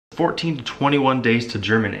14 to 21 days to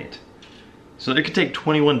germinate. So it could take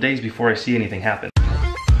 21 days before I see anything happen.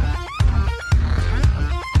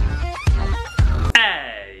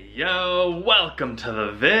 Hey, yo, welcome to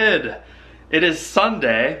the vid. It is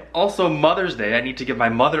Sunday, also Mother's Day. I need to give my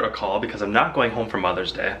mother a call because I'm not going home for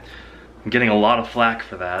Mother's Day. I'm getting a lot of flack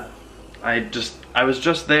for that. I was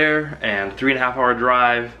just there, and 3.5 hour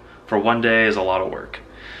drive for one day is a lot of work.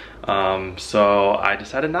 So I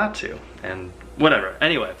decided not to, and whatever.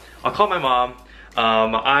 Anyway, I'll call my mom.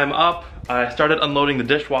 I'm up. I started unloading the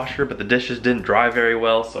dishwasher, but the dishes didn't dry very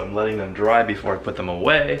well, so I'm letting them dry before I put them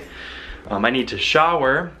away. I need to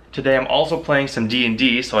shower. Today I'm also playing some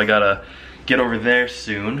D&D, so I gotta get over there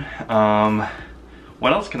soon.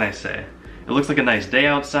 What else can I say? It looks like a nice day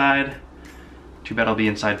outside. Too bad I'll be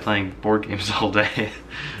inside playing board games all day.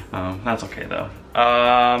 That's okay though.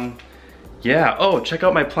 Yeah, oh, check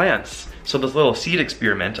out my plants. So this little seed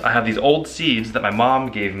experiment, I have these old seeds that my mom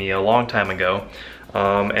gave me a long time ago.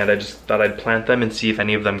 And I just thought I'd plant them and see if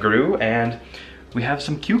any of them grew, and we have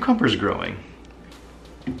some cucumbers growing.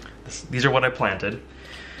 These are what I planted.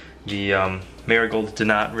 The marigolds did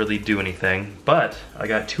not really do anything, but I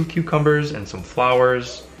got 2 cucumbers and some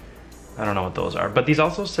flowers. I don't know what those are, but these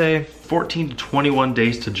also say 14 to 21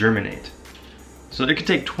 days to germinate. So it could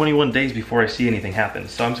take 21 days before I see anything happen.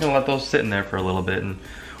 So I'm just gonna let those sit in there for a little bit and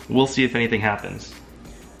we'll see if anything happens.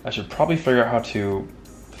 I should probably figure out how to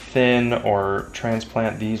thin or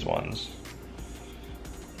transplant these ones.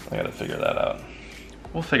 I gotta figure that out.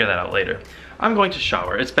 We'll figure that out later. I'm going to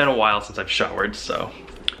shower. It's been a while since I've showered, so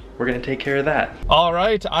we're gonna take care of that. All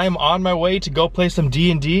right, I am on my way to go play some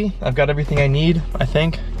D&D. I've got everything I need, I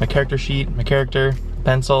think. My character sheet, my character,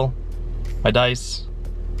 pencil, my dice.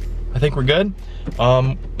 I think we're good.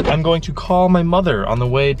 I'm going to call my mother on the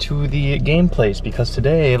way to the game place because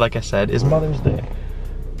today, like I said, is Mother's Day.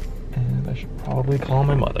 And I should probably call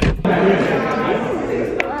my mother.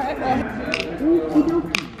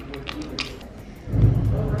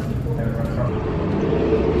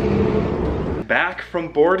 Back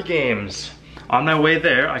from board games. On my way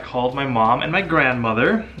there, I called my mom and my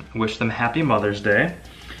grandmother, wished them happy Mother's Day.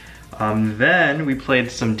 Then we played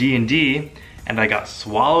some D&D, and I got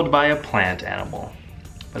swallowed by a plant animal.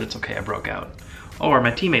 But it's okay, I broke out. Oh, or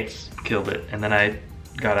my teammates killed it, and then I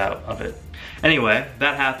got out of it. Anyway,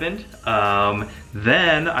 that happened.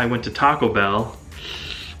 Then I went to Taco Bell.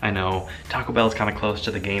 I know, Taco Bell is kind of close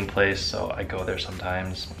to the game place, so I go there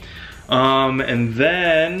sometimes. And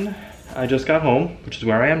then I just got home, which is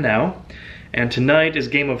where I am now. And tonight is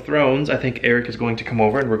Game of Thrones. I think Eric is going to come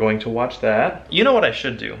over and we're going to watch that. You know what I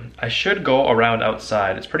should do? I should go around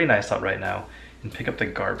outside. It's pretty nice out right now. And pick up the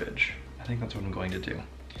garbage. I think that's what I'm going to do.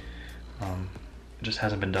 It just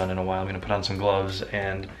hasn't been done in a while. I'm gonna put on some gloves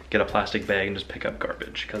and get a plastic bag and just pick up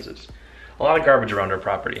garbage because it's a lot of garbage around our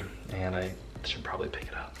property and I should probably pick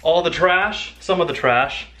it up. All the trash, some of the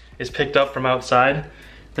trash is picked up from outside.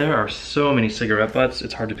 There are so many cigarette butts,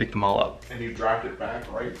 it's hard to pick them all up. And you dropped it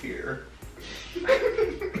back right here.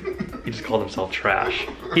 He just called himself trash.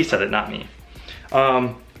 He said it, not me.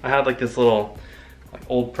 I had like this little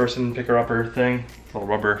old person picker-upper thing, little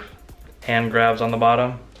rubber hand grabs on the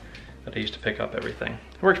bottom that I used to pick up everything.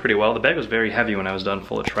 It worked pretty well. The bag was very heavy when I was done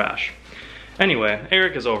full of trash. Anyway,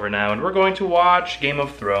 Eric is over now and we're going to watch Game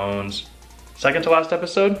of Thrones. Second to last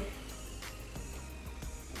episode.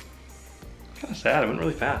 Kind of sad, it went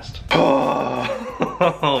really fast.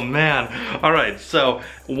 Oh man. All right, so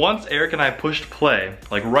once Eric and I pushed play,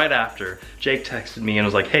 like right after, Jake texted me and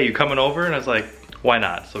was like, hey, you coming over? And I was like, why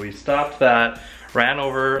not? So we stopped that, ran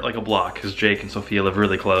over like a block because Jake and Sophia live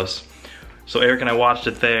really close. So Eric and I watched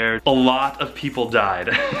it there. A lot of people died.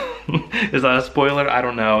 Is that a spoiler? I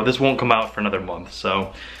don't know. This won't come out for another month,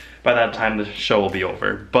 so by that time the show will be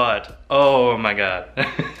over. But, oh my god.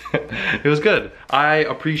 It was good. I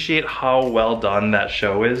appreciate how well done that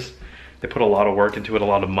show is. They put a lot of work into it, a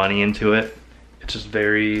lot of money into it. It's just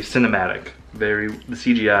very cinematic. The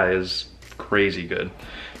CGI is crazy good.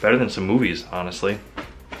 Better than some movies, honestly.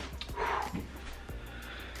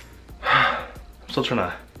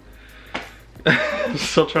 I'm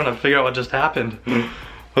still trying to figure out what just happened.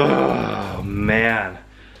 Oh man.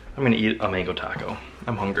 I'm gonna eat a mango taco.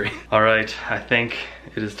 I'm hungry. All right, I think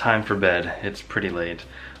it is time for bed. It's pretty late.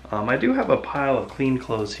 I do have a pile of clean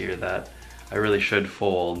clothes here that I really should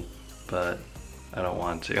fold, but I don't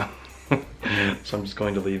want to. So I'm just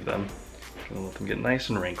going to leave them. I'm gonna let them get nice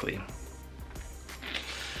and wrinkly.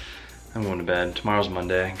 I'm going to bed. Tomorrow's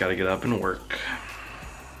Monday. Gotta get up and work.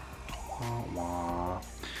 Wah, wah.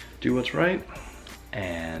 Do what's right,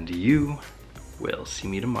 and you will see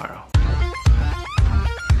me tomorrow.